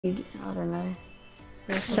I don't know.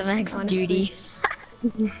 Some ex duty.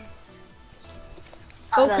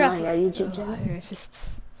 Oh I crap! don't know, yeah, YouTube channel. It's just.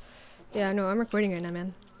 Yeah, no, I'm recording right now,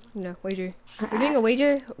 man. No, wager. We're doing a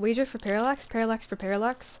wager for Parallax. Parallax for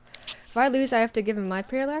Parallax. If I lose, I have to give him my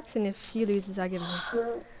Parallax, and if he loses, I give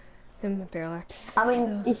him a Parallax. I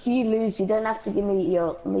mean, So. if you lose, you don't have to give me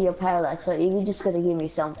your parallax. Like, you just gotta give me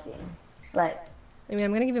something. Like, I mean,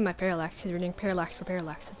 I'm gonna give him my Parallax because we're doing Parallax for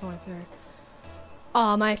Parallax. That's only fair.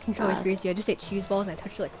 Oh, my controller's crazy. I just ate cheese balls and I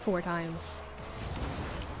touched it like 4 times.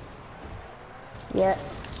 yeah,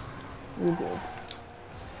 you did.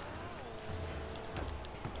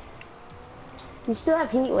 You still have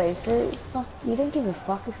heat waves, so fuck, you don't give a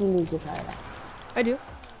fuck if you lose your parallax. I do.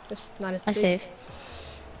 Just not as big. I save.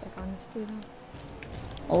 Like honestly,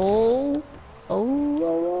 Oh.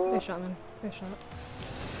 nice shot, man. Nice shot.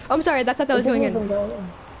 Oh, I'm sorry. I thought that was going in.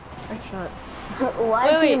 Nice shot.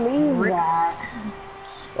 Why'd Wait, you leave that?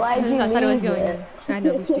 Why'd you leave I thought it was going it? in. I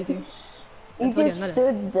know, boosted you. You just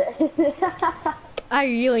stood there. I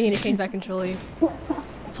really need to change my controller.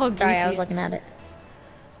 It's all greasy. Sorry, I was looking at it.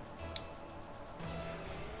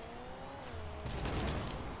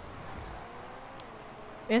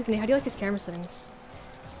 Anthony, how do you like his camera settings?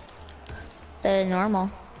 They're normal.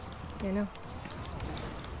 Yeah, I know.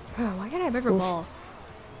 Oh, why can't I have ever ball?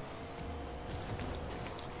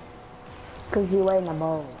 Cause you ain't a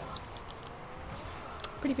ball.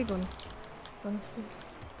 Pretty big one, honestly.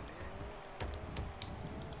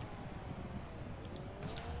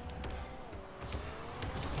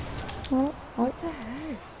 What the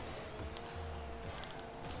heck?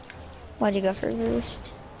 Why'd you go for a boost?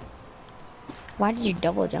 Why did you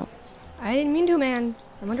double jump? I didn't mean to, man.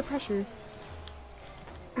 I'm under pressure.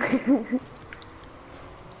 Can't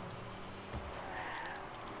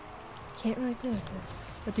really play like this.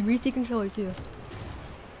 But the greasy controller too.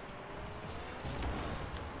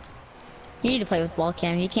 You need to play with ball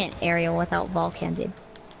cam. You can't aerial without ball cam, dude.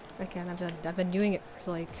 I can. I've been doing it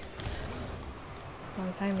for like a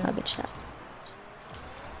long time now. Oh, good shot.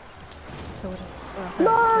 So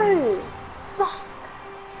No! Fuck!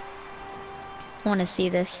 I want to see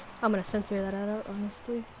this. I'm gonna censor that out,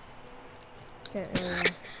 honestly. Can't really.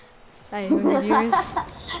 Hi, viewers.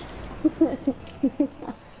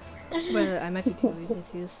 But I might be too lazy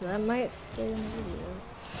too, so that might stay in the video.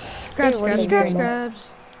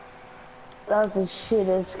 Grabs. That was the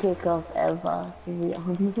shittest kickoff ever, to be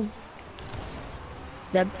honest.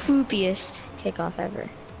 The poopiest kickoff ever.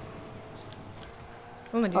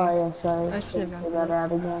 What am I doing? Oh yeah, sorry. I should have Say gone that for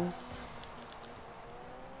out again.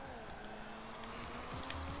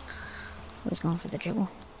 I was going for the dribble.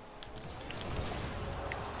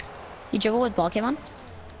 You dribble with ball cam on?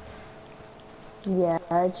 Yeah,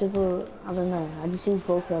 I dribble, I don't know, I just use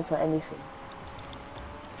ball cam for anything.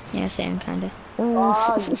 Yeah, same kinda.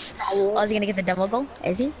 Oh, you Oh, is he gonna get the double goal?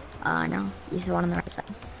 Is he? No. He's the one on the right side.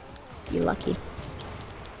 You lucky.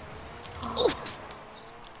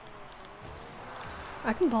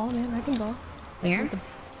 I can ball, man. I can ball. Where?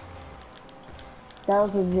 That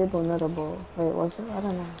was a dribble, not a ball. Wait, was it? I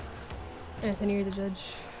don't know. Anthony, you're the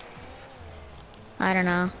judge. I don't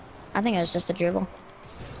know. I think it was just a dribble.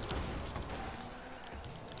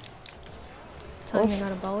 Telling me you're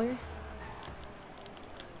not a baller.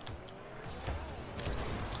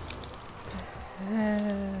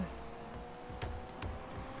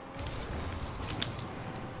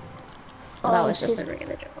 Well, that Oh, was just a shit.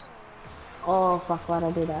 regular dribble. Oh, fuck, why'd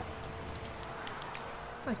I do that?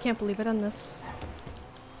 I can't believe I done this.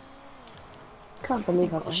 Can't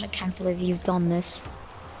believe Gosh, I it. can't believe you've done this.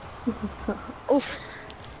 Oof.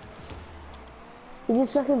 He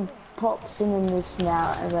just fucking pops in this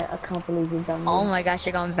now, and like, I can't believe you've done this. Oh my gosh,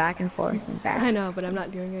 you're going back and forth and back. I know, but I'm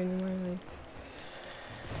not doing it anymore. Like.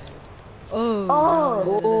 Oh.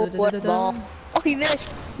 Oh! Oh, what ball? Oh, you missed!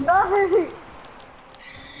 No!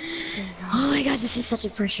 Oh my god, this is such a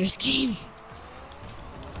pressurous game.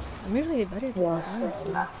 I'm usually better than Yes.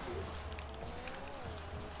 that.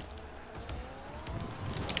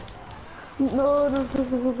 No.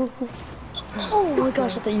 Oh my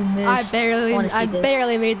gosh, I thought you missed. I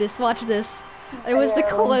barely made this. Watch this. It was the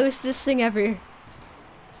closest thing ever.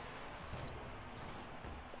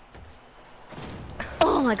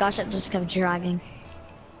 Oh my gosh, I just kept dragging.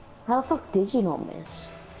 How the fuck did you not miss?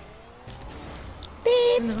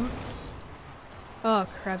 Beep. No. Oh,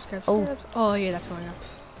 crabs. Oh. Oh, yeah, that's going up.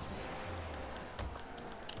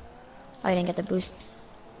 I didn't get the boost.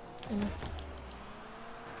 Mm.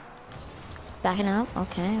 Backing up.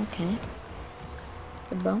 Okay.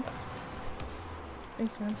 Good bump.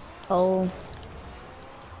 Thanks, man. Oh.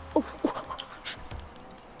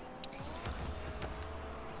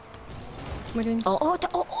 am I doing? Oh, oh,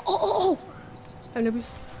 oh, oh, oh, oh! I have no boost.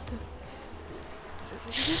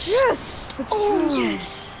 Yes! Let's Oh, go.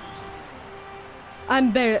 yes!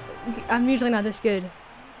 I'm better. I'm usually not this good.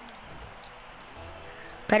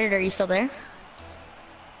 Predator, are you still there?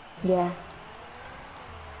 Yeah.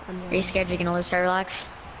 Are you scared you're gonna lose Parallax?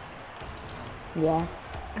 Yeah.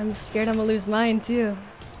 I'm scared I'm gonna lose mine too.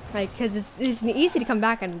 Like, cause it's easy to come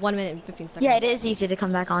back in 1 minute and 15 seconds. Yeah, it is easy to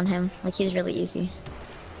come back on him. Like, he's really easy.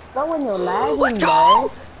 But when you're lagging, Let's bro.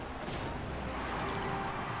 go!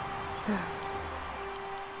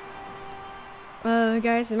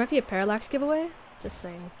 Guys, there might be a Parallax giveaway. Just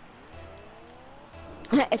saying.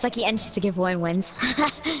 It's like he enters the giveaway and wins.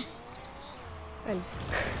 And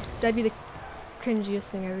that'd be the cringiest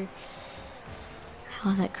thing ever.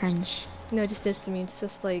 How's that cringe? No, it just is to me. It's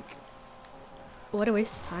just like, what a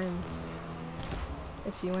waste of time.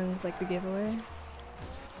 If he wins like the giveaway.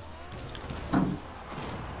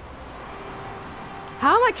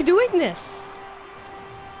 How am I doing this?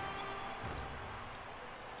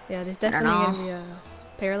 Yeah, there's definitely gonna be a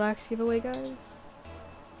Parallax giveaway, guys.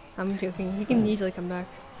 I'm joking. He can easily come back.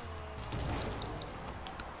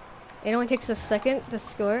 It only takes a second to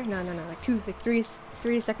score. No, like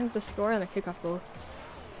three seconds to score on a kickoff goal.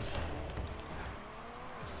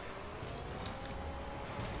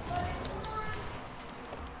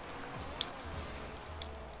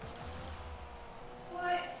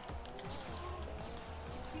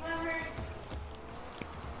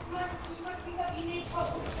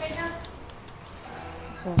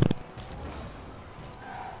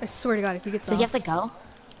 I swear to God, if he gets off. Does he have to go?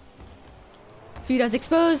 If he does,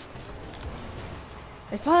 exposed!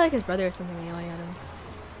 It's probably like his brother or something yelling at him.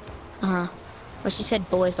 Uh-huh. Well, she said,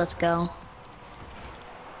 boys, let's go.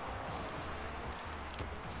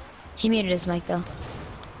 He muted his mic, though.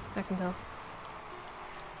 I can tell.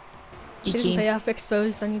 He doesn't GG. pay off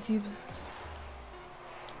exposed on YouTube.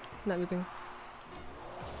 Not moving.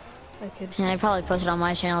 I kid. And I probably posted on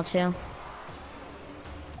my channel, too.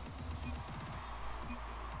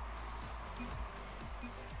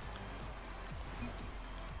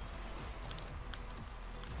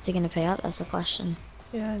 Is he gonna pay up? That's the question.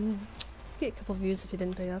 Yeah, and get a couple views if he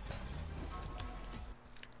didn't pay up.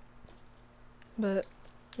 But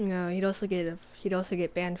no, he'd also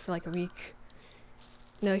get banned for like a week.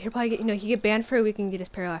 No, he'll probably get he'd get banned for a week and get his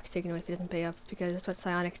Parallax taken away if he doesn't pay up, because that's what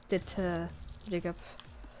Psionics did to Jacob.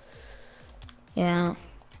 Yeah.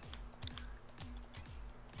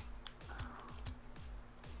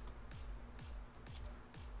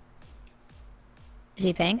 Is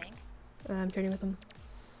he paying? I'm trading with him.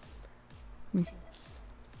 Hmm.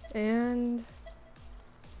 And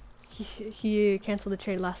he canceled the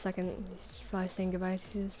trade last second. He's probably saying goodbye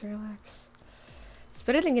to his Parallax. It's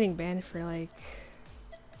better than getting banned for like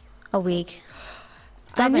A week.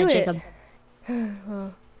 I Stop knew it, it. Jacob.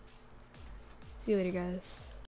 Well, see you later, guys.